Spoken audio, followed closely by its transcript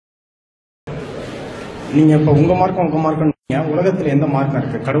நீங்க இப்ப உங்க மார்க்கம் உலகத்துல எந்த மார்க்கம்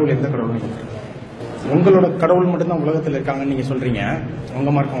இருக்கு? கடவுள் எந்த கடவுள்? உங்களோட கடவுள் மட்டும்தான் உலகத்துல இருக்காங்கன்னு நீங்க சொல்றீங்க. உங்க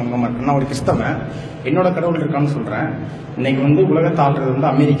மார்க்கம். நான் ஒரு கிறிஸ்தவன், என்னோட கடவுள் இருக்கான்னு சொல்றேன். இன்னைக்கு உலகத்தை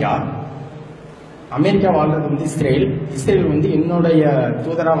ஆள்றது அமெரிக்கா வாழ்றது இஸ்ரேல் என்னுடைய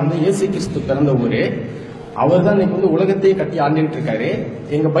தூதரா இயேசு கிறிஸ்து பிறந்த ஊரு. அவர் தான் இன்னைக்கு உலகத்தையே கட்டி ஆண்டுகிட்டு இருக்காரு.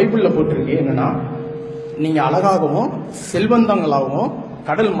 எங்க பைபிள்ல போட்டிருக்கு என்னன்னா, நீங்க அழகாகவும் செல்வந்தங்களாகவும்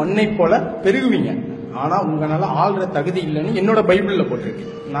கடல் மண்ணை போல பெருகுவீங்க, ஆனா உங்களால ஆள்ற தகுதி இல்லைன்னு என்னோட பைபிள்ல போட்டிருக்கு.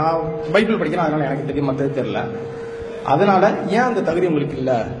 நான் பைபிள் படிக்கிறேன், அதனால எனக்கு தெரியும், மற்றது தெரியல. அதனால ஏன் அந்த தகுதி உங்களுக்கு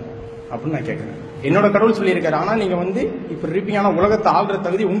இல்ல அப்படின்னு நான் கேட்கிறேன். என்னோட கடவுள் சொல்லியிருக்காரு, ஆனா நீங்க இப்ப இருப்பீங்க, ஆனா உலகத்தை ஆள்ற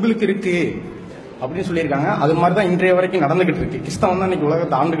தகுதி உங்களுக்கு இருக்கு அப்படின்னு சொல்லியிருக்காங்க. அது மாதிரிதான் இன்றைய வரைக்கும் நடந்துகிட்டு இருக்கு. கிறிஸ்தவன் தான் இன்னைக்கு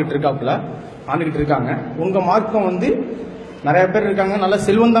உலகத்தை ஆண்டுகிட்டு இருக்காங்க. உங்க மார்க்கம் நிறைய பேர் இருக்காங்க, நல்ல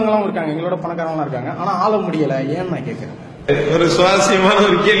செல்வந்தங்களும் இருக்காங்க, எங்களோட பணக்காரங்களும் இருக்காங்க, ஆனா ஆள முடியல, ஏன்னு நான் கேட்கிறேன். ஒரு சுவாரஸ்யமான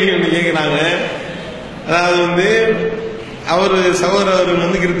ஒரு கேள்வி ஒன்று கேட்கிறாங்க. அதாவது அவர்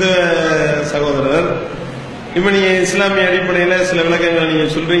சகோதரர் கிறிஸ்தவ சகோதரர். இப்ப நீங்க இஸ்லாமிய அடிப்படையில சில விளக்கங்களை நீங்க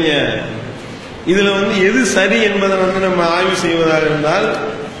சொல்றீங்க. இதுல எது சரி என்பதை நம்ம ஆய்வு செய்வதாக இருந்தால்,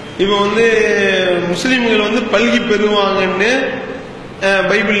 இப்ப முஸ்லிம்கள் பல்கி பெறுவாங்கன்னு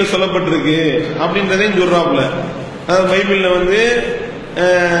பைபிள்ல சொல்லப்பட்டிருக்கு அப்படின்றதையும் சொல்றாப்புல. அதாவது பைபிள்ல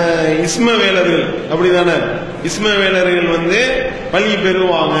இஸ்மவேலர்கள் அப்படிதானே, இஸ்மவேலர்கள் பல்கி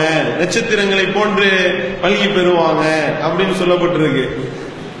பெறுவாங்க, நட்சத்திரங்களை போன்று பல்கி பெறுவாங்க அப்படின்னு சொல்லப்பட்டிருக்கு.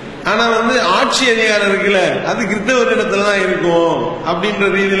 ஆனா ஆட்சி அதிகாரம் இருக்குல்ல, அது கிறிஸ்தவர்களிடத்துலதான் இருக்கும் அப்படின்ற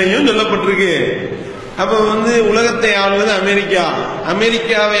ரீதியிலையும் சொல்லப்பட்டிருக்கு. அப்ப உலகத்தை ஆள்வது அமெரிக்கா,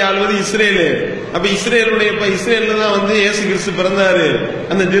 அமெரிக்காவை ஆள்வது இஸ்ரேலு. அப்ப இஸ்ரேல்ல தான் இயேசு கிறிஸ்து பிறந்தாரு,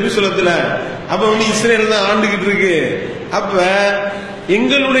 அந்த ஜெருசலத்துல. அப்ப இஸ்ரேல் தான் ஆண்டுகிட்டு இருக்கு. அப்ப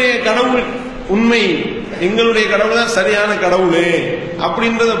எங்களுடைய கடவுள் உண்மை, எங்களுடைய கடவுள் தான் சரியான கடவுள்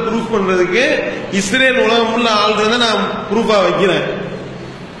அப்படின்றத ப்ரூஃப் பண்றதுக்கு இஸ்ரேல் உலகம் உள்ள ஆள்றத நான் ப்ரூஃபா வைக்கிறேன்.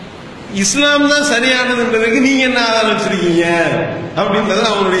 இஸ்லாம் தான் சரியானதுன்றதுக்கு நீங்க என்ன ஆதாரம் வச்சிருக்கீங்க அப்படின்றது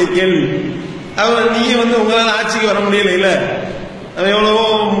அவங்களுடைய கேள்வி. நீங்க உங்களால ஆட்சிக்கு வர முடியல, இல்ல எவ்வளவோ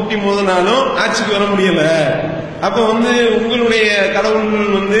முட்டி மோதினாலும் ஆட்சிக்கு வர முடியல. அப்ப உங்களுடைய கடவுள்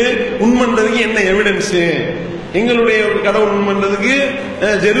உண்மைன்றதுக்கு என்ன எவிடன்ஸ்? எங்களுடைய கடவுள் உண்மைன்றதுக்கு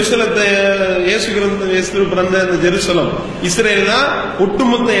ஜெருசலத்தை இயேசு பிறந்த அந்த ஜெருசலம் இஸ்ரேல் தான்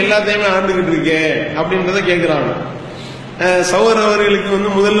ஒட்டுமொத்த எல்லாத்தையுமே ஆண்டுகிட்டு இருக்கே அப்படின்றத கேட்கிறாங்க. சகோதரர் அவர்களுக்கு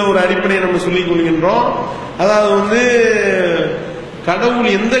முதல்ல ஒரு அடிப்படையை நம்ம சொல்லிக் கொள்கின்றோம். அதாவது கடவுள்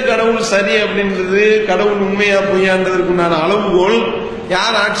எந்த கடவுள் சரி அப்படின்றது, கடவுள் உண்மையா பொய்யான்றதுக்குண்டான அளவுகோல்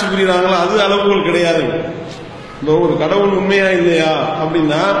யார் ஆட்சி புரியுறாங்களோ அது அளவுகோல் கிடையாது. ஒரு கடவுள் உண்மையா இல்லையா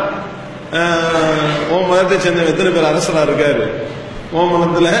அப்படின்னா, ஓ மதத்தை சேர்ந்த எத்தனை பேர் அரசரா இருக்காரு, ஓ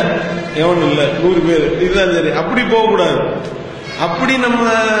மதத்துல எவனும் இல்ல 100 பேர், இதுதான் சரி. அப்படி போக கூடாது. அப்படி நம்ம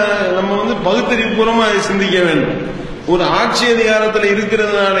பகுத்தறிவு பூர்வமா சிந்திக்க வேண்டும். ஒரு ஆட்சி அதிகாரத்துல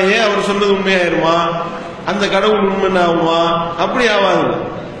இருக்கிறதுனாலயே அவர் சொன்னது உண்மையாயிருமா, அந்த கடவுள் உண்மை ஆகுமா? அப்படி ஆகாது.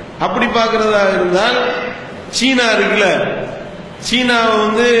 அப்படி பாக்குறதா இருந்தால் சீனா இருக்குல்ல,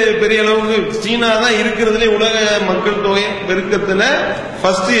 சீனாவை பெரிய அளவுக்கு சீனா தான் இருக்கிறதுல உலக மக்கள் தொகை பெருக்கத்துல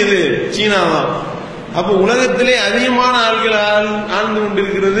ஃபர்ஸ்ட் இது சீனா தான். அப்ப உலகத்திலே அதிகமான ஆள்கள் ஆழ்ந்து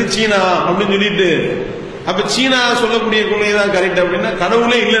கொண்டிருக்கிறது சீனா அப்படின்னு சொல்லிட்டு, அப்ப சீனா சொல்லக்கூடிய கொள்கை தான் கரெக்ட் அப்படின்னா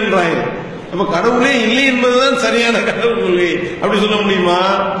கடவுளே இல்லைன்றாங்க. அப்ப கடவுளே இல்லை என்பதுதான் சரியான கடவுள் கொள்கை அப்படி சொல்ல முடியுமா?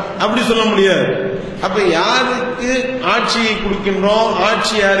 அப்படி சொல்ல முடியாது. அப்ப யாருக்கு ஆட்சியை கொடுக்கின்றோம்,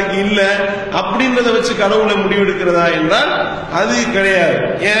 ஆட்சி யாருக்கு இல்ல அப்படின்றத வச்சு கடவுளை முடிவெடுக்கிறதா என்றால் அது கிடையாது.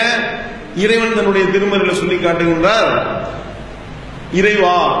 ஏன்? இறைவன் தன்னுடைய திருமறையில சொல்லி காட்டுகின்றார்,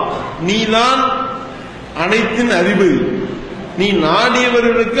 இறைவா நீதான் அனைத்தின் அறிவு, நீ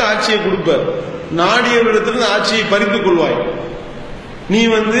நாடியவர்களுக்கு ஆட்சியை கொடுப்ப, நாடியவரிடத்திலிருந்து ஆட்சியை பறித்துக் கொள்வாய். நீ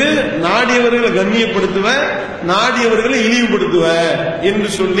நாடியவர்களை கண்ணியப்படுத்துவ, நாடியவர்களை இழிவுபடுத்துவ என்று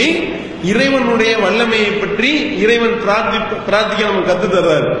சொல்லி இறைவனுடைய வல்லமையை பற்றி இறைவன் பிரார்த்திக்க நம்ம கத்து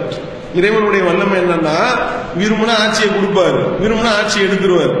தர்றாரு. இறைவனுடைய வல்லமை என்னன்னா, விரும்பினா ஆட்சியை கொடுப்பாரு, விரும்பினா ஆட்சியை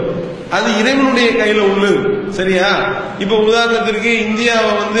எடுத்துருவார். அது இறைவனுடைய கையில உள்ளது. சரியா? இப்ப உதாரணத்திற்கு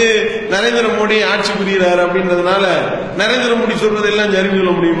இந்தியாவை நரேந்திர மோடி ஆட்சி புரிகிறார் அப்படின்றதுனால நரேந்திர மோடி சொல்றது எல்லாம் சரி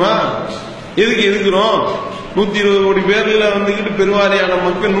சொல்ல முடியுமா? எதுக்கு எதுக்குறோம்? 120 கோடி பேர்ல பெருவாரியான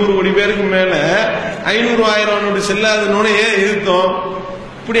மக்கள் 100 கோடி பேருக்கு மேல 500 1000 நோட்டு செல்லாத ஏன் எதிர்த்தோம்?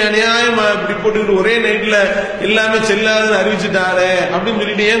 இப்படி அநியாயமா இப்படி போட்டுக்கிட்டு ஒரே நைட்ல எல்லாமே செல்லாதுன்னு அறிவிச்சுட்டாரு அப்படின்னு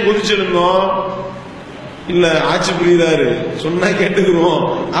சொல்லிட்டு ஏன் கொதிச்சிருந்தோம்? இல்ல ஆட்சி புரியுறாரு சொன்னா கேட்டுக்குவோம்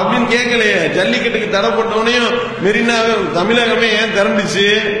அப்படின்னு கேட்கலையே. ஜல்லிக்கட்டுக்கு தடை போட்டவனையும் மெரினாவே தமிழகமே ஏன் திரண்டுச்சு?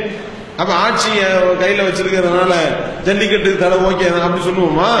 அப்ப ஆட்சி கையில வச்சிருக்கிறதுனால ஜல்லிக்கட்டு தடை ஓகே அப்படி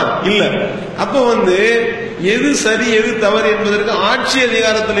சொல்லுவோமா? இல்ல. அப்ப எது சரி எது தவறு என்பதற்கு ஆட்சி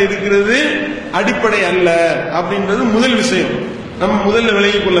அதிகாரத்தில் இருக்கிறது அடிப்படை அல்ல அப்படின்றது முதல் விஷயம். நம்ம முதல்ல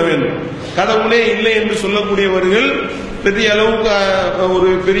விலகிக் கொள்ள வேண்டும். கடவுளே இல்லை என்று சொல்லக்கூடியவர்கள் பெரிய அளவுக்கு ஒரு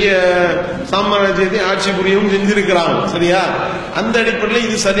பெரிய சாம்ராஜ்யத்தை ஆட்சி புரியவும் செஞ்சிருக்கிறாங்க. சரியா? அந்த அடிப்படையில்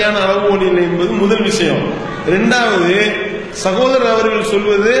இது சரியான அளவுகோல் இல்லை என்பது முதல் விஷயம். இரண்டாவது, சகோதரர் அவர்கள்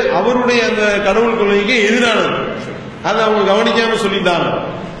சொல்வது அவருடைய அந்த கடவுள் கொள்கைக்கு எதிரானது. அதை அவங்க கவனிக்காம சொல்லிட்டாங்க.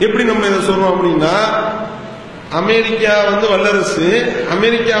 எப்படி நம்ம இதை சொல்றோம் அப்படின்னா, அமெரிக்கா வல்லரசு,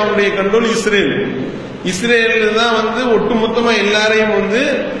 அமெரிக்காவுடைய கண்ட்ரோல் இஸ்ரேல். இஸ்ரேல் தான் ஒட்டுமொத்தமா எல்லாரையும்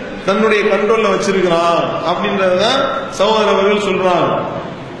தன்னுடைய கண்ட்ரோல்ல வச்சிருக்கிறான் அப்படின்றதான் சகோதரர் அவர்கள் சொல்றாங்க.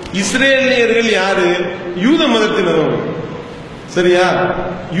 இஸ்ரேலியர்கள் யாரு? யூத மதத்தினர். சரியா?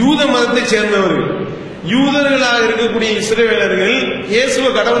 யூத மதத்தை சேர்ந்தவர்கள். யூதர்களாக இருக்கக்கூடிய இஸ்ரேலர்கள் இயேசுவை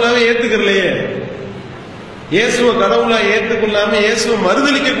கடவுளாவே ஏத்துக்கலையே. இயேசுவை கடவுளா ஏற்றுக்கொள்ளாம இயேசுவை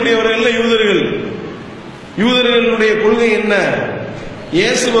மறுதளிக்கக்கூடியவர்கள் யூதர்கள். யூதர்களுடைய கொள்கை என்ன?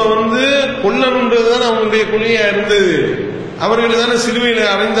 இயேசுவை கொல்லணுன்றதுதான் அவங்களுடைய கொள்கையா இருந்தது. அவர்கள் தானே சிலுவையில்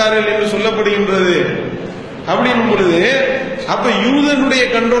அறைந்தார்கள் என்று சொல்லப்படுகின்றது. அப்படின் பொழுது அப்ப யூதனுடைய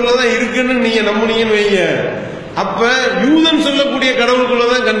கண்ட்ரோல்ல தான் இருக்குன்னு நீங்க நம்புனீங்கன்னு வைங்க, அப்ப யூதன் சொல்லக்கூடிய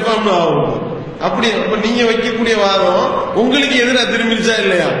கடவுளுக்குள்ளதான் கன்ஃபார்ம் ஆகும். அப்படி அப்ப நீங்க வைக்கக்கூடிய வாதம் உங்களுக்கு எதிராக திரும்பிச்சா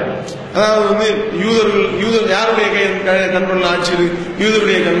இல்லையா? அதாவது யூதர் யாருடைய கண்ட்ரோல்ல ஆட்சி இருக்கு?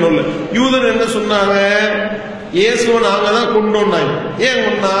 யூதருடைய கண்ட்ரோல்ல. யூதர் என்ன சொன்னாங்க? இயேசுவை நாங்க தான் கொண்டோம்னாங்க. ஏன்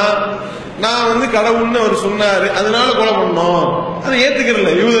கொண்டா? நான் கடவுள்னு அவர் சொன்னாரு, அதனால கொலை பண்ணோம். அதை ஏத்துக்கிறல,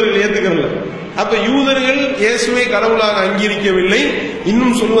 யூதர்கள் ஏத்துக்கிறல. அப்ப யூதர்கள் இயேசுவை கடவுளாக அங்கீகரிக்கவில்லை.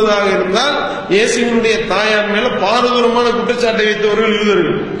 இன்னும் சொல்வதாக இருந்தால் இயேசுவினுடைய தாயார் மேல பாரதூரமான குற்றச்சாட்டை வைத்தவர்கள்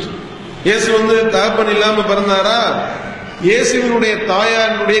யூதர்கள். இயேசு தகப்பன் இல்லாம பிறந்தாரா? இயேசுவினுடைய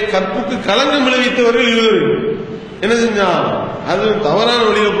தாயாருடைய கற்புக்கு களங்கம் விளைவித்தவர்கள் யூதர்கள். என்ன செஞ்சா? அது தவறான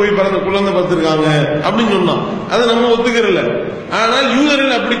வழியில போய் பிறந்த குழந்தை பார்த்திருக்காங்க அப்படின்னு சொன்னான். அதை நம்ம ஒத்துக்கிறல. ஆனால்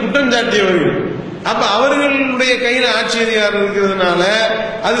யூதர்கள் அப்படி குற்றம் சாட்டியவர்கள். அப்ப அவர்களுடைய கையில ஆட்சி அதிகாரம் இருக்கிறதுனால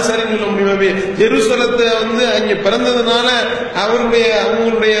அது சரின்னு சொல்ல முடியுமே. ஜெருசலத்தை அங்க பிறந்ததுனால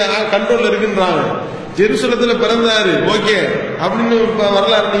அவங்களுடைய கண்ட்ரோல் இருக்குன்றாங்க. ஜெருசலத்துல பிறந்தாரு, ஓகே, அப்படின்னு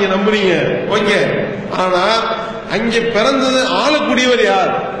வரலாறு நீங்க நம்புறீங்க, ஓகே. ஆனா அங்க பிறந்தது ஆளக்கூடியவர்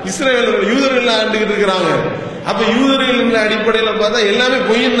யார்? இஸ்ரவேலர்கள். யூதர்கள் ஆண்டுகிட்டு இருக்கிறாங்க. அப்ப யூதர்கள் என்ற அடிப்படையில் பார்த்தா எல்லாமே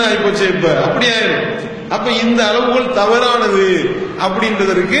பொய்ன்னு ஆயிப்போச்சு. இப்ப அப்படி ஆயிடும். அப்ப இந்த அளவுகள் தவறானது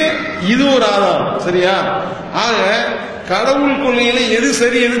அப்படின்றதற்கு இது ஒரு ஆதாரம். சரியா? ஆக கடவுள் கொள்கையில எது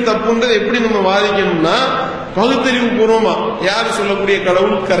சரி எது தப்புன்றது எப்படி நம்ம வாதிக்கணும்னா பகுத்தறிவு பூர்வமா யார் சொல்லக்கூடிய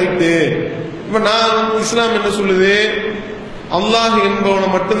கடவுள் கரெக்டு. இப்ப நான் இஸ்லாம் என்ன சொல்லுது? அல்லாஹ் என்பவனை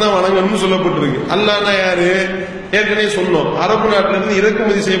மட்டும்தான் வணங்கணும்னு சொல்லப்பட்டிருக்கு. அல்லாஹ்னா யாரு? ஏற்கனவே சொன்னோம், அரபு நாட்டில இருந்து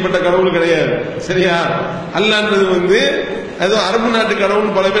இறக்குமதி செய்யப்பட்ட கடவுள் கிடையாது. சரியா? அல்லாஹ்ன்றது ஏதோ அரபு நாட்டு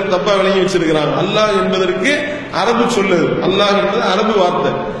கடவுள் பல பேர் தப்பா விளங்கி வச்சிருக்கிறாங்க. அல்லாஹ் என்பதற்கு அரபு சொல்லுது. அல்லாஹ் என்பது அரபு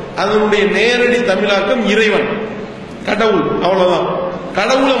வார்த்தை. அதனுடைய நேரடி தமிழாக்கம் இறைவன், கடவுள். அவ்வளவுதான்.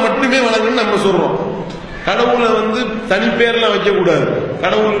 கடவுளை மட்டுமே வணங்கணும்னு நம்ம சொல்றோம். கடவுளை தனி பேர்ல வைக்க கூடாது.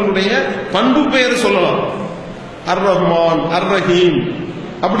 கடவுளுடைய பண்பு பெயர் சொல்லலாம். அர் ரஹ்மான், அர் ரஹீம்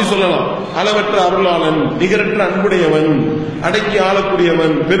அப்படி சொல்லலாம். அளவற்ற அருளாளன், நிகரற்ற அன்புடையவன், அடக்கி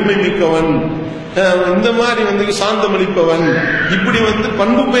ஆளக்கூடியவன், பெருமை மிக்கவன், இந்த மாதிரி சாந்தமளிப்பவன், இப்படி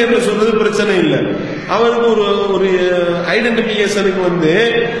பண்பு பெயர்ல சொல்றது பிரச்சனை இல்லை. அவருக்கு ஒரு ஐடென்டிபிகேஷனுக்கு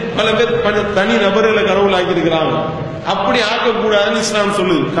பல பேர் தனி நபர்களை கடவுள் ஆக்கியிருக்கிறாங்க. அப்படி ஆக்கக்கூடாதுன்னு இஸ்லாம்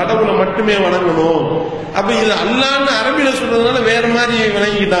சொல்லுது. கடவுளை மட்டுமே வணங்கணும். அப்ப இது அல்லான்னு அரபியில சொல்றதுனால வேற மாதிரி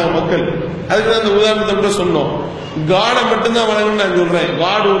வணங்கிட்டாங்க மக்கள். அதுக்குதான் அந்த உதாரணத்தை கூட சொன்னோம். காடை மட்டும்தான் வணங்கணும்னு நான் சொல்றேன்.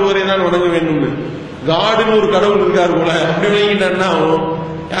 காடு ஒருவரை தான் வணங்க வேண்டும். காடுன்னு ஒரு கடவுள் இருக்காரு போல அப்படி வணங்கிட்டா ஆகும்.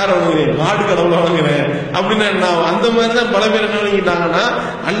 யார வணங்குறேன்? காடு கடவுளை வணங்குறேன் அப்படின்னா என்ன ஆகும்? அந்த மாதிரிதான் பல பேர் என்ன வணங்கிட்டாங்கன்னா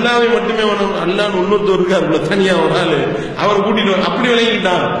அல்லாவை மட்டுமே வணங்கணும். அல்லான்னு இன்னொருத்தர் இருக்காரு போல தனியா ஒரு ஆளு, அவரை கூட்டிட்டு அப்படி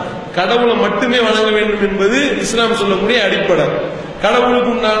வணங்கிட்டாங்க. கடவுளை மட்டுமே வணங்க வேண்டும் என்பது இஸ்லாம் சொல்லக்கூடிய அடிப்படை.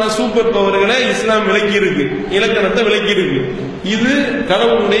 கடவுளுக்கு உண்டான சூப்பர் பவர்களை இஸ்லாம் விளக்கி இருக்கு, இலக்கணத்தை விளக்கி இருக்கு. இது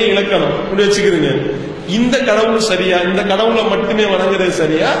கடவுளுடைய இலக்கணம். இப்படி வச்சுக்கிறீங்க. இந்த கடவுள் சரியா? இந்த கடவுளை மட்டுமே வணங்குறது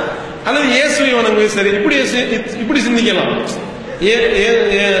சரியா அல்லது இயேசுவை வணங்குவது சரி? இப்படி சிந்திக்கலாம். சரி,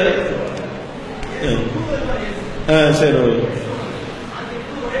 சரி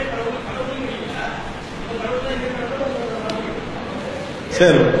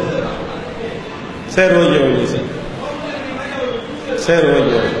சரி, ஓகே ஓகே சார். சரி,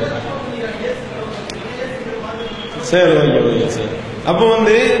 ஓகே சரி, ஓகே ஓகே சார். அப்ப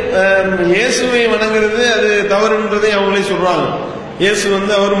இயேசுவை வணங்குறது அது தவறுன்றதை அவங்களே சொல்றாங்க. இயேசு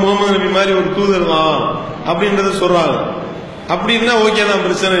அவர் முகமது நபி மாதிரி ஒரு தூதர் தான் அப்படின்றத சொல்றாங்க. அப்படின்னா ஓகே தான்,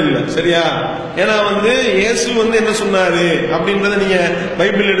 பிரச்சனை இல்லை. சரியா? ஏன்னா இயேசு என்ன சொன்னாரு அப்படின்றத நீங்க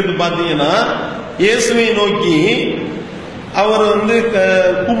பைபிள் எடுத்து பாத்தீங்கன்னா, இயேசுவை நோக்கி அவர் வந்து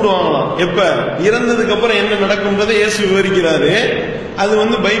கூப்பிடுவாங்களாம். எப்ப இறந்ததுக்கு அப்புறம் என்ன நடக்கும்ன்றதை இயேசு விவரிக்கிறாரு. அது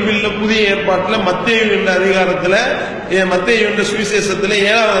வந்து பைபிள்ல புதிய ஏற்பாட்டுல மத்தேயு என்ற அதிகாரத்துல, மத்தேயு என்ற சுவிசேஷத்துல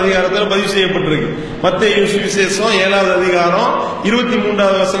 7வது அதிகாரத்துல பதிவு செய்யப்பட்டிருக்கு. மத்தேயு சுவிசேஷம் 7வது அதிகாரம்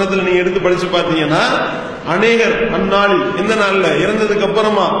 23வது வசனத்துல நீங்க எடுத்து படிச்சு பார்த்தீங்கன்னா, அநேகர் அந்நாளில், எந்த நாள்ல இறந்ததுக்கு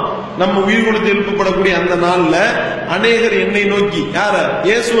அப்புறமா நம்ம உயிர் கொடுத்து எழுப்பப்படக்கூடிய அந்த நாள்ல அநேகர் என்னை நோக்கி, யார?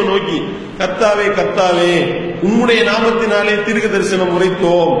 இயேசுவை நோக்கி, கர்த்தாவே கர்த்தாவே, உம்முடைய நாமத்தினாலே தீர்க்க தரிசனம்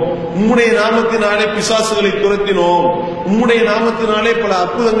உரைத்தோம், உம்முடைய நாமத்தினாலே பிசாசுகளை துரத்தினோம், உம்முடைய நாமத்தினாலே பல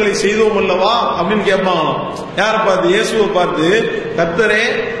அற்புதங்களை செய்தோம் அல்லவா அப்படின்னு கேட்பாங்களாம். யாரை பார்த்து? இயேசுவை பார்த்து, கர்த்தரே,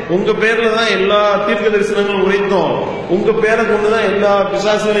 உங்க பேர்ல தான் எல்லா தீர்க்க தரிசனங்களும் உரைத்தோம், உங்க பேரை கொண்டுதான் எல்லா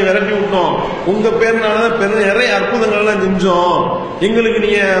பிசாசுகளையும் விரட்டி விட்டோம், உங்க பேர்னாலதான் நிறைய அற்புதங்கள் எல்லாம் செஞ்சோம், எங்களுக்கு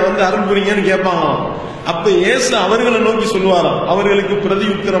நீங்க வந்து அருள் புரிங்கன்னு கேட்பாங்க. அப்ப இயேசு அவர்களை நோக்கி சொல்லுவாராம். அவர்களுக்கு பிரதி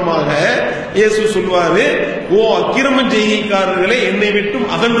உத்தரமாக இயேசு சொல்வாரு, ஓ அக்கிரம செய்கைக்காரர்களே, என்னை விட்டும்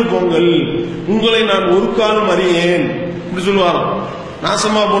அகன்று போங்கள், உங்களை நான் ஒரு காலம் அறியேன் இப்படி சொல்லுவாராம்.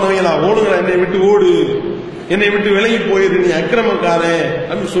 நாசமா போனவங்களா, ஓடுங்களா, என்னை விட்டு ஓடு, என்னை விட்டு விலகி போயிரு, நீ அக்கிரமக்காரன்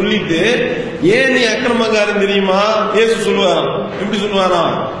அப்படின்னு சொல்லிட்டு, ஏன் நீ அக்கிரமக்காரன் தெரியுமா? இயேசு சொல்லுவாராம். எப்படி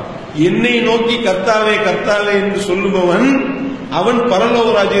சொல்லுவாராம்? என்னை நோக்கி கர்த்தாவே கர்த்தாவே என்று சொல்லுபவன் அவன் பரலோக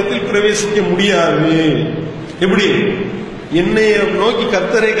ராஜ்யத்தில் பிரவேசிக்க முடியாது. எப்படி? என்னை நோக்கி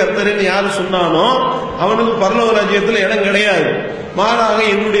கர்த்தரே கர்த்தரேன்னு யாரு சொன்னானோ அவனுக்கு பரலோக ராஜ்யத்தில் இடம் கிடையாது. மாறாக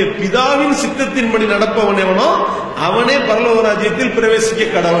என்னுடைய பிதாவின் சித்தத்தின்படி நடப்பவன் எவனோ அவனே பரலோக ராஜ்யத்தில் பிரவேசிக்க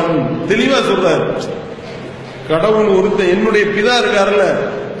கடவன். தெளிவா சொல்றாரு. கடவுள் ஒருத்தன், என்னுடைய பிதா இருக்காருல்ல,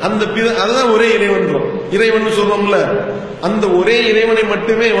 அந்த பிதா, அதுதான் ஒரே இறைவன் சொல்றோம்ல, அந்த ஒரே இறைவனை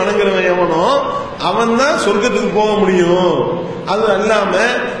மட்டுமே வணங்குறவன் எவனோ அவன் தான் சொர்க்கத்துக்கு போக முடியும். அது அல்லாம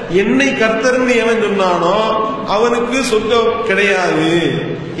என்னை கர்த்தர்னு எவன் சொன்னானோ அவனுக்கு சொர்க்கம் கிடையாது.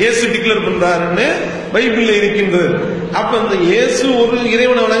 இயேசு டிக்ளேர் பண்றாருன்னு பைபிள்ல இருக்கின்றது. அப்ப அந்த இயேசு ஒரு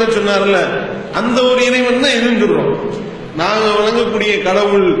இறைவனை வணங்க சொன்னார்ல, அந்த ஒரு இறைவன் தான் எதுன்னு சொல்றோம். நாங்க வணங்கக்கூடிய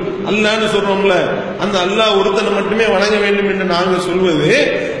கடவுள் அல்லான்னு சொல்றோம்ல, அந்த அல்லாஹ் ஒருத்தனை மட்டுமே வணங்க வேண்டும் என்று நாங்க சொல்வது,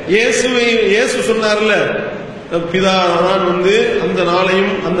 இயேசு சொன்னார்ல, பிதா தான் வந்து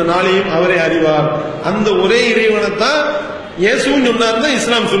அந்த நாளையும் அவரே அறிவார், அந்த ஒரே இறைவனைத்தான் இயேசுவும் சொன்னார் தான்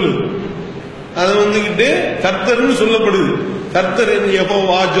இஸ்லாம் சொல்லுது. அது வந்துகிட்டு கர்த்தர்னு சொல்லப்படுது. கர்த்தர்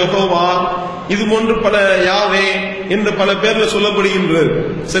யெகோவா, ஜெகோவா, இது போன்று பல யாவே என்ற பல பேர்ல சொல்லப்படுகின்றது.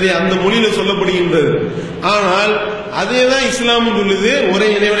 சரி, அந்த மொழியில சொல்லப்படுகின்றது. ஆனால் அதேதான் இஸ்லாமும் சொல்லுது, ஒரே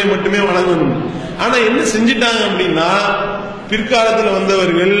இறைவனை மட்டுமே வணங்கணும். ஆனா என்ன செஞ்சிட்டாங்க அப்படின்னா, பிற்காலத்தில்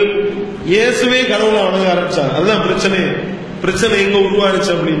வந்தவர்கள் இயேசுவே கடவுளை வணங்க ஆரம்பிச்சாங்க. அதுதான் பிரச்சனை எங்க உருவாச்சு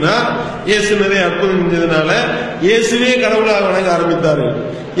அப்படின்னா, இயேசு நிறைய அற்புதம் செஞ்சதுனால இயேசுவே கடவுளாக வணங்க ஆரம்பித்தாரு.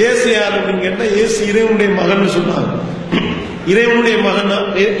 இயேசு யார் அப்படின்னு கேட்டா, இயேசு இறைவனுடைய மகன் சொன்னாங்க. இறைவனுடைய மகன்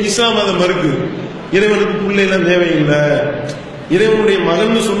இஸ்லாம் அதை மறுக்குது. இறைவனுக்கு பிள்ளைலாம் தேவையில்லை, இறைவனுடைய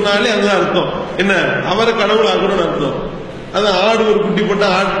மகன் சொன்னாலே அதுதான் அர்த்தம். என்ன, அவரை கடவுளாகணும்னு அர்த்தம். அது ஆடு ஒரு குட்டி போட்டா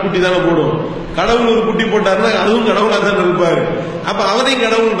ஆட்டுக்குட்டி தானே போடும், கடவுள் ஒரு குட்டி போட்டாருன்னா அதுவும் கடவுளா தான் இருப்பாரு. அப்ப அவரையும்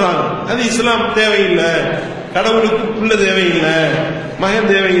கடவுள்ன்றாங்க. அது இஸ்லாம் தேவையில்லை, கடவுளுக்கு புள்ள தேவையில்லை, மகன்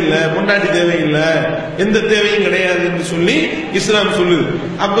தேவையில்லை, பொண்டாட்டி தேவையில்லை, எந்த தேவையும் கிடையாது என்று சொல்லி இஸ்லாம் சொல்லுது.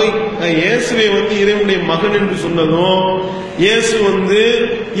 அப்ப இயேசுவை வந்து இறைவனுடைய மகன் என்று சொன்னதும், இயேசு வந்து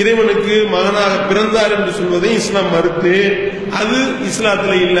இறைவனுக்கு மகனாக பிறந்தார் என்று சொல்வதை இஸ்லாம் மறுத்து, அது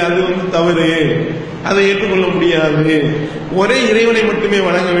இஸ்லாத்துல இல்லை, அது வந்து தவறு, அதை ஏற்றுக்கொள்ள முடியாது, ஒரே இறைவனை மட்டுமே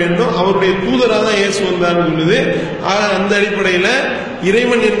வணங்க வேண்டும், அவருடைய தூதராக தான் இயேசு வந்தார்னு சொல்லுது. அந்த அடிப்படையில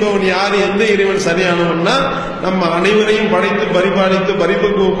இறைவன் என்பவன் யார், எந்த இறைவன் சரியானவன்னா, நம்ம அனைவரையும் படைத்து பரிபாலித்து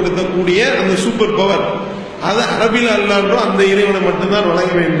பரிபக்குவப்படுத்தக்கூடிய அந்த சூப்பர் பவர், அது அரபில் அல்லான்றோ அந்த இறைவனை மட்டும்தான்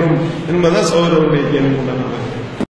வணங்க வேண்டும் என்பதான் சகோதரருடைய கேள்வி.